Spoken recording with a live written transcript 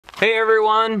Hey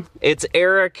everyone, it's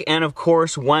Eric and of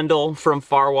course Wendell from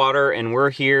Farwater, and we're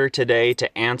here today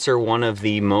to answer one of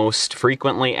the most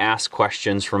frequently asked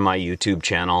questions from my YouTube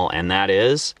channel, and that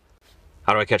is,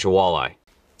 how do I catch a walleye?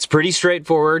 It's pretty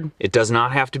straightforward. It does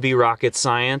not have to be rocket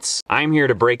science. I'm here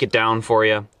to break it down for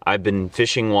you. I've been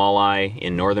fishing walleye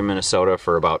in northern Minnesota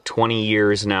for about 20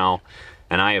 years now,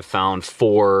 and I have found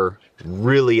 4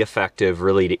 really effective,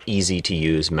 really easy to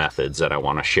use methods that I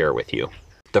want to share with you.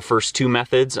 The first 2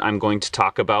 methods I'm going to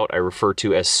talk about I refer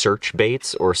to as search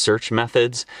baits or search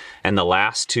methods, and the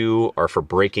last 2 are for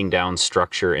breaking down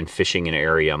structure and fishing an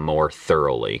area more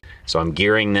thoroughly. So I'm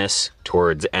gearing this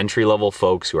towards entry-level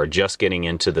folks who are just getting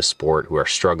into the sport, who are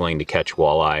struggling to catch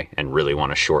walleye and really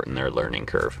want to shorten their learning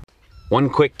curve. One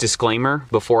quick disclaimer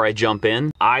before I jump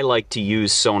in. I like to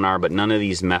use sonar, but none of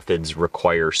these methods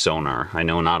require sonar. I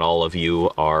know not all of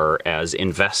you are as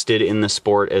invested in the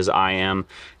sport as I am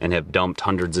and have dumped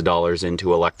hundreds of dollars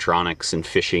into electronics and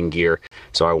fishing gear.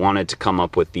 So I wanted to come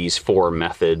up with these 4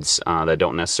 methods that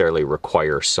don't necessarily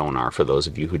require sonar for those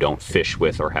of you who don't fish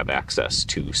with or have access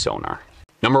to sonar.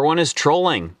 Number 1 is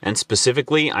trolling, and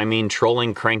specifically I mean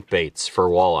trolling crankbaits for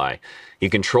walleye. You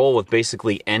can troll with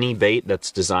basically any bait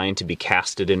that's designed to be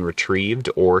casted and retrieved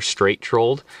or straight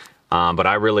trolled, but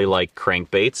I really like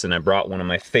crankbaits, and I brought one of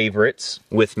my favorites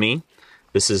with me.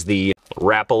 This is the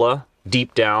Rapala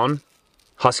Deep Down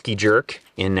Husky Jerk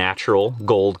in natural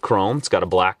gold chrome. It's got a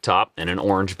black top and an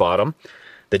orange bottom.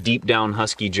 The Deep Down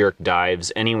Husky Jerk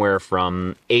dives anywhere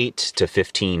from 8 to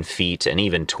 15 feet and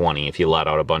even 20 if you let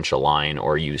out a bunch of line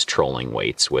or use trolling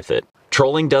weights with it.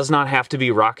 Trolling does not have to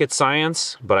be rocket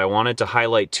science, but I wanted to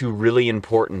highlight 2 really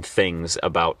important things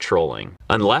about trolling.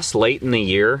 Unless late in the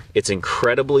year, it's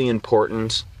incredibly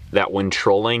important that when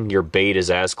trolling, your bait is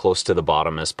as close to the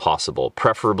bottom as possible,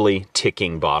 preferably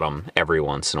ticking bottom every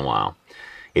once in a while.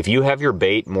 If you have your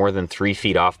bait more than 3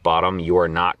 feet off bottom, you are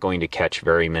not going to catch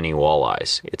very many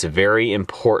walleyes. It's very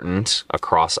important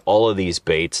across all of these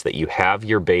baits that you have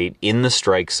your bait in the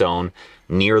strike zone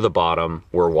near the bottom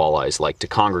where walleyes like to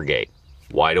congregate.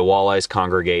 Why do walleyes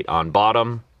congregate on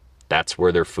bottom? That's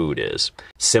where their food is.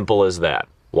 Simple as that.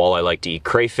 Walleye like to eat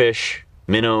crayfish,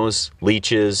 minnows,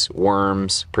 leeches,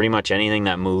 worms, pretty much anything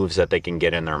that moves that they can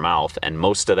get in their mouth, and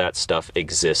most of that stuff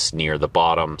exists near the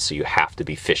bottom, so you have to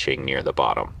be fishing near the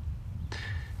bottom.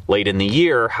 Late in the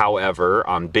year, however,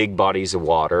 on big bodies of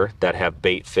water that have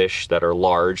bait fish that are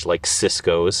large, like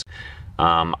ciscos,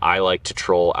 I like to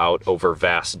troll out over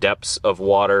vast depths of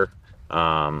water,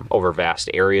 over vast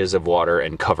areas of water,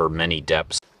 and cover many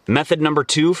depths. Method number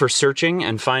 2 for searching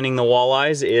and finding the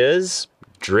walleyes is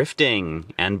drifting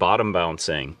and bottom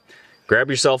bouncing. Grab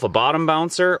yourself a bottom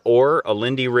bouncer or a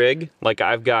Lindy rig like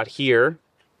I've got here,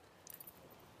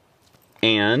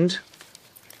 and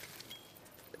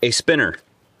a spinner.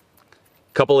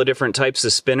 Couple of different types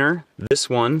of spinner. This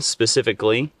one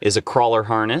specifically is a crawler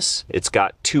harness. It's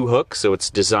got 2 hooks, so it's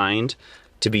designed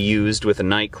to be used with a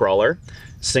night crawler.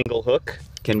 Single hook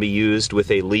can be used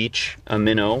with a leech, a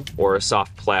minnow, or a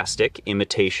soft plastic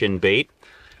imitation bait.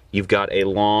 You've got a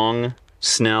long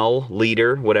snell,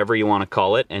 leader, whatever you want to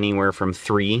call it, anywhere from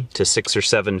 3 to 6 or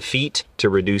 7 feet to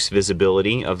reduce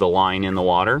visibility of the line in the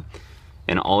water.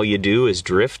 And all you do is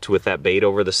drift with that bait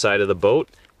over the side of the boat.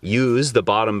 Use the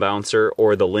bottom bouncer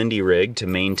or the Lindy rig to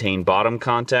maintain bottom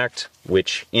contact,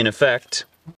 which in effect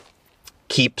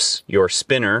keeps your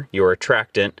spinner, your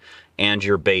attractant, and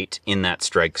your bait in that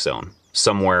strike zone,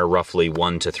 somewhere roughly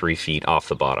 1 to 3 feet off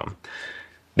the bottom.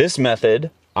 This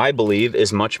method, I believe,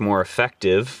 is much more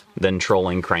effective than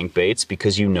trolling crankbaits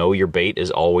because you know your bait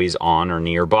is always on or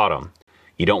near bottom.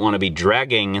 You don't want to be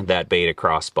dragging that bait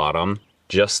across bottom.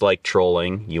 Just like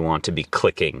trolling, you want to be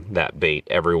clicking that bait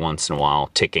every once in a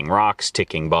while, ticking rocks,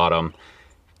 ticking bottom,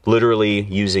 literally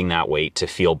using that weight to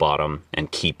feel bottom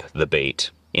and keep the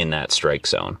bait in that strike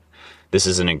zone. This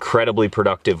is an incredibly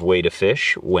productive way to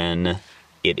fish when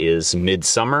it is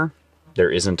midsummer,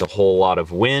 there isn't a whole lot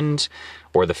of wind,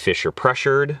 or the fish are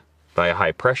pressured by a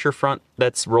high pressure front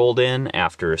that's rolled in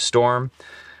after a storm,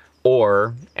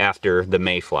 or after the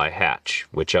mayfly hatch,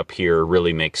 which up here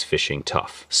really makes fishing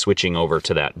tough. Switching over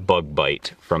to that bug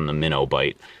bite from the minnow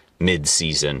bite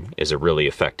mid-season is a really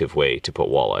effective way to put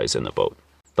walleyes in the boat.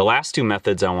 The last 2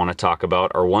 methods I want to talk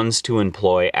about are ones to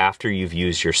employ after you've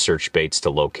used your search baits to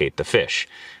locate the fish.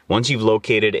 Once you've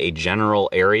located a general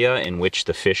area in which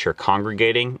the fish are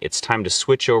congregating, it's time to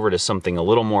switch over to something a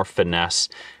little more finesse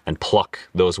and pluck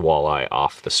those walleye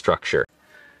off the structure.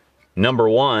 Number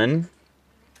 1,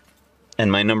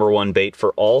 and my number 1 bait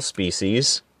for all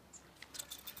species,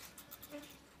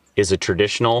 is a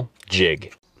traditional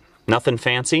jig. Nothing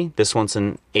fancy. This one's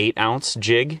an 8-ounce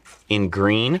jig in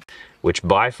green which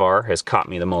by far has caught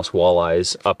me the most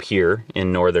walleyes up here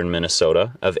in northern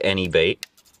Minnesota of any bait.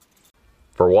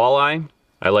 For walleye,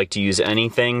 I like to use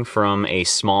anything from a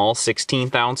small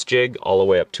 16th ounce jig all the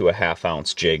way up to a 1/2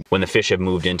 ounce jig when the fish have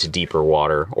moved into deeper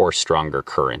water or stronger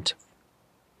current.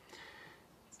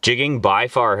 Jigging by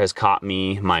far has caught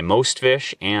me my most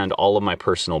fish and all of my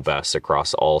personal bests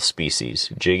across all species.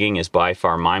 Jigging is by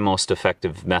far my most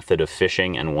effective method of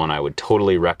fishing and one I would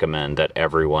totally recommend that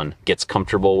everyone gets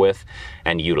comfortable with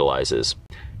and utilizes.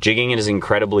 Jigging is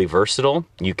incredibly versatile.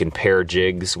 You can pair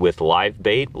jigs with live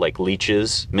bait like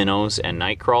leeches, minnows, and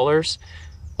night crawlers,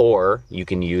 or you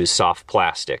can use soft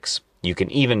plastics. You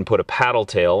can even put a paddle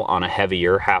tail on a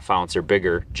heavier 1/2 ounce or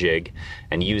bigger jig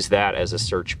and use that as a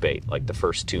search bait, like the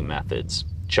first two methods,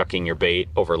 chucking your bait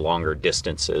over longer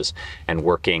distances and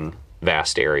working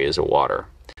vast areas of water.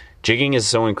 Jigging is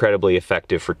so incredibly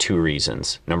effective for two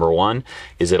reasons. Number one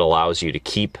is it allows you to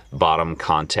keep bottom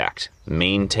contact,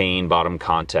 maintain bottom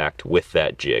contact with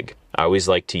that jig. I always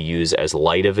like to use as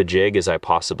light of a jig as I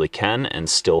possibly can and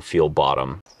still feel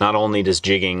bottom. Not only does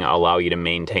jigging allow you to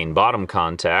maintain bottom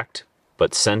contact,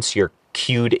 but since you're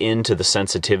cued into the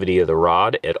sensitivity of the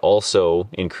rod, it also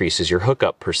increases your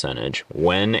hookup percentage.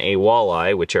 When a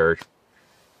walleye, which are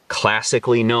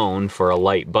classically known for a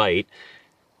light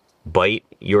bite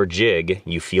your jig,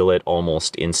 you feel it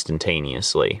almost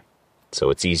instantaneously. So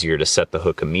it's easier to set the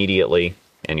hook immediately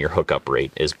and your hookup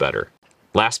rate is better.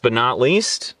 Last but not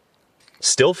least,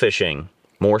 still fishing.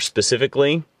 More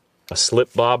specifically, a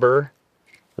slip bobber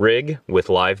rig with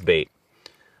live bait.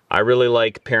 I really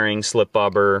like pairing slip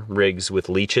bobber rigs with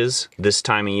leeches this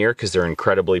time of year because they're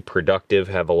incredibly productive,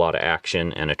 have a lot of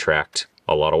action, and attract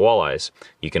a lot of walleyes.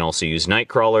 You can also use night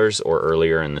crawlers or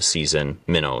earlier in the season,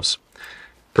 minnows.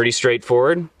 Pretty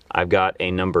straightforward. I've got a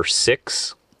number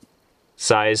 6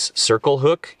 size circle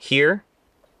hook here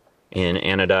in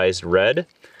anodized red.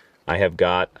 I have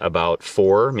got about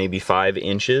 4, maybe 5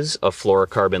 inches of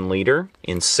fluorocarbon leader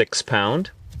in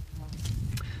 6-pound.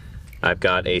 I've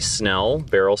got a Snell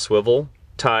barrel swivel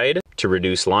tied to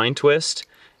reduce line twist,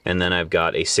 and then I've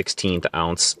got a 16th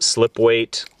ounce slip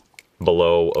weight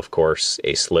below, of course,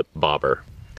 a slip bobber.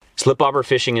 Slip bobber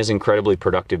fishing is incredibly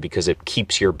productive because it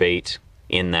keeps your bait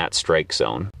in that strike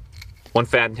zone. One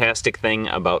fantastic thing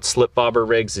about slip bobber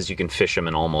rigs is you can fish them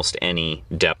in almost any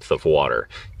depth of water.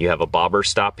 You have a bobber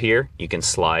stop here. You can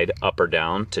slide up or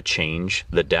down to change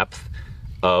the depth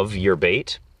of your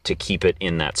bait to keep it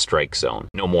in that strike zone,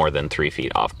 no more than 3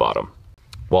 feet off bottom.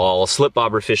 While slip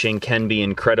bobber fishing can be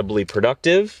incredibly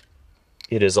productive,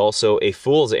 it is also a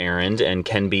fool's errand and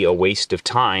can be a waste of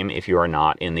time if you are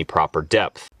not in the proper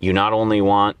depth. You not only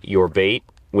want your bait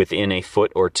within a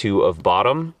foot or 2 of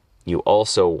bottom, you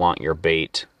also want your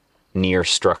bait near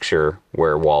structure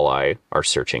where walleye are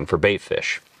searching for bait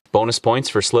fish. Bonus points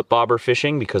for slip bobber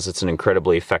fishing because it's an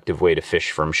incredibly effective way to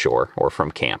fish from shore or from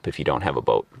camp if you don't have a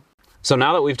boat. So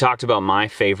now that we've talked about my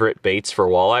favorite baits for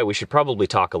walleye, we should probably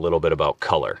talk a little bit about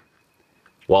color.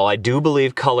 While I do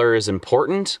believe color is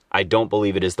important, I don't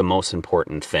believe it is the most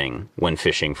important thing when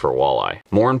fishing for walleye.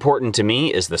 More important to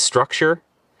me is the structure,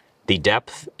 the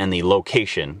depth, and the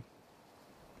location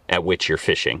at which you're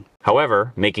fishing.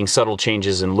 However, making subtle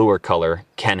changes in lure color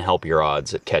can help your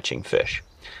odds at catching fish.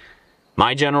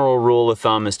 My general rule of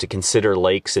thumb is to consider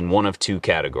lakes in one of 2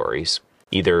 categories.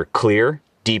 Either clear,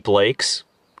 deep lakes,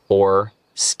 or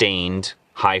stained,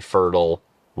 high fertile,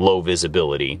 low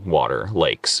visibility water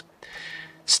lakes.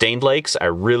 Stained lakes, I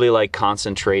really like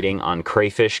concentrating on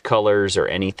crayfish colors or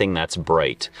anything that's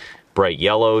bright. Bright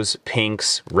yellows,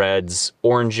 pinks, reds,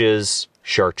 oranges,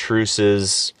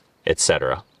 chartreuses,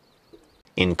 etc.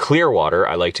 In clear water,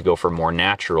 I like to go for more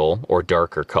natural or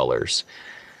darker colors.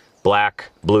 Black,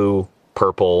 blue,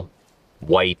 purple,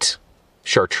 white,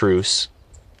 chartreuse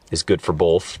is good for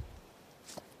both,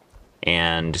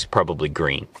 and probably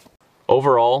green.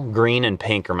 Overall, green and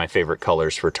pink are my favorite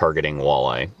colors for targeting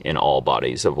walleye in all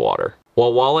bodies of water.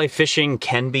 While walleye fishing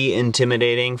can be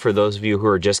intimidating for those of you who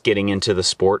are just getting into the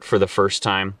sport for the first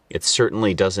time, it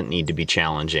certainly doesn't need to be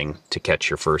challenging to catch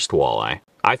your first walleye.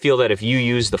 I feel that if you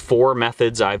use the 4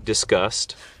 methods I've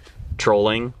discussed,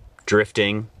 trolling,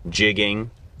 drifting,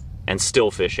 jigging, and still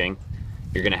fishing,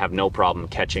 you're gonna have no problem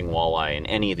catching walleye in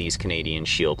any of these Canadian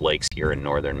Shield lakes here in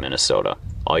northern Minnesota.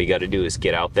 All you gotta do is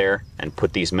get out there and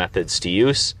put these methods to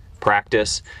use,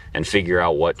 practice, and figure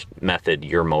out what method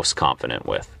you're most confident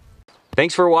with.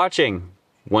 Thanks for watching.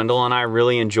 Wendell and I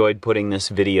really enjoyed putting this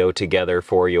video together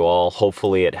for you all.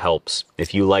 Hopefully it helps.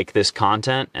 If you like this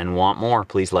content and want more,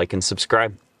 please like and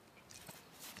subscribe.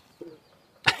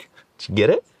 Did you get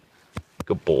it?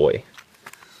 Good boy.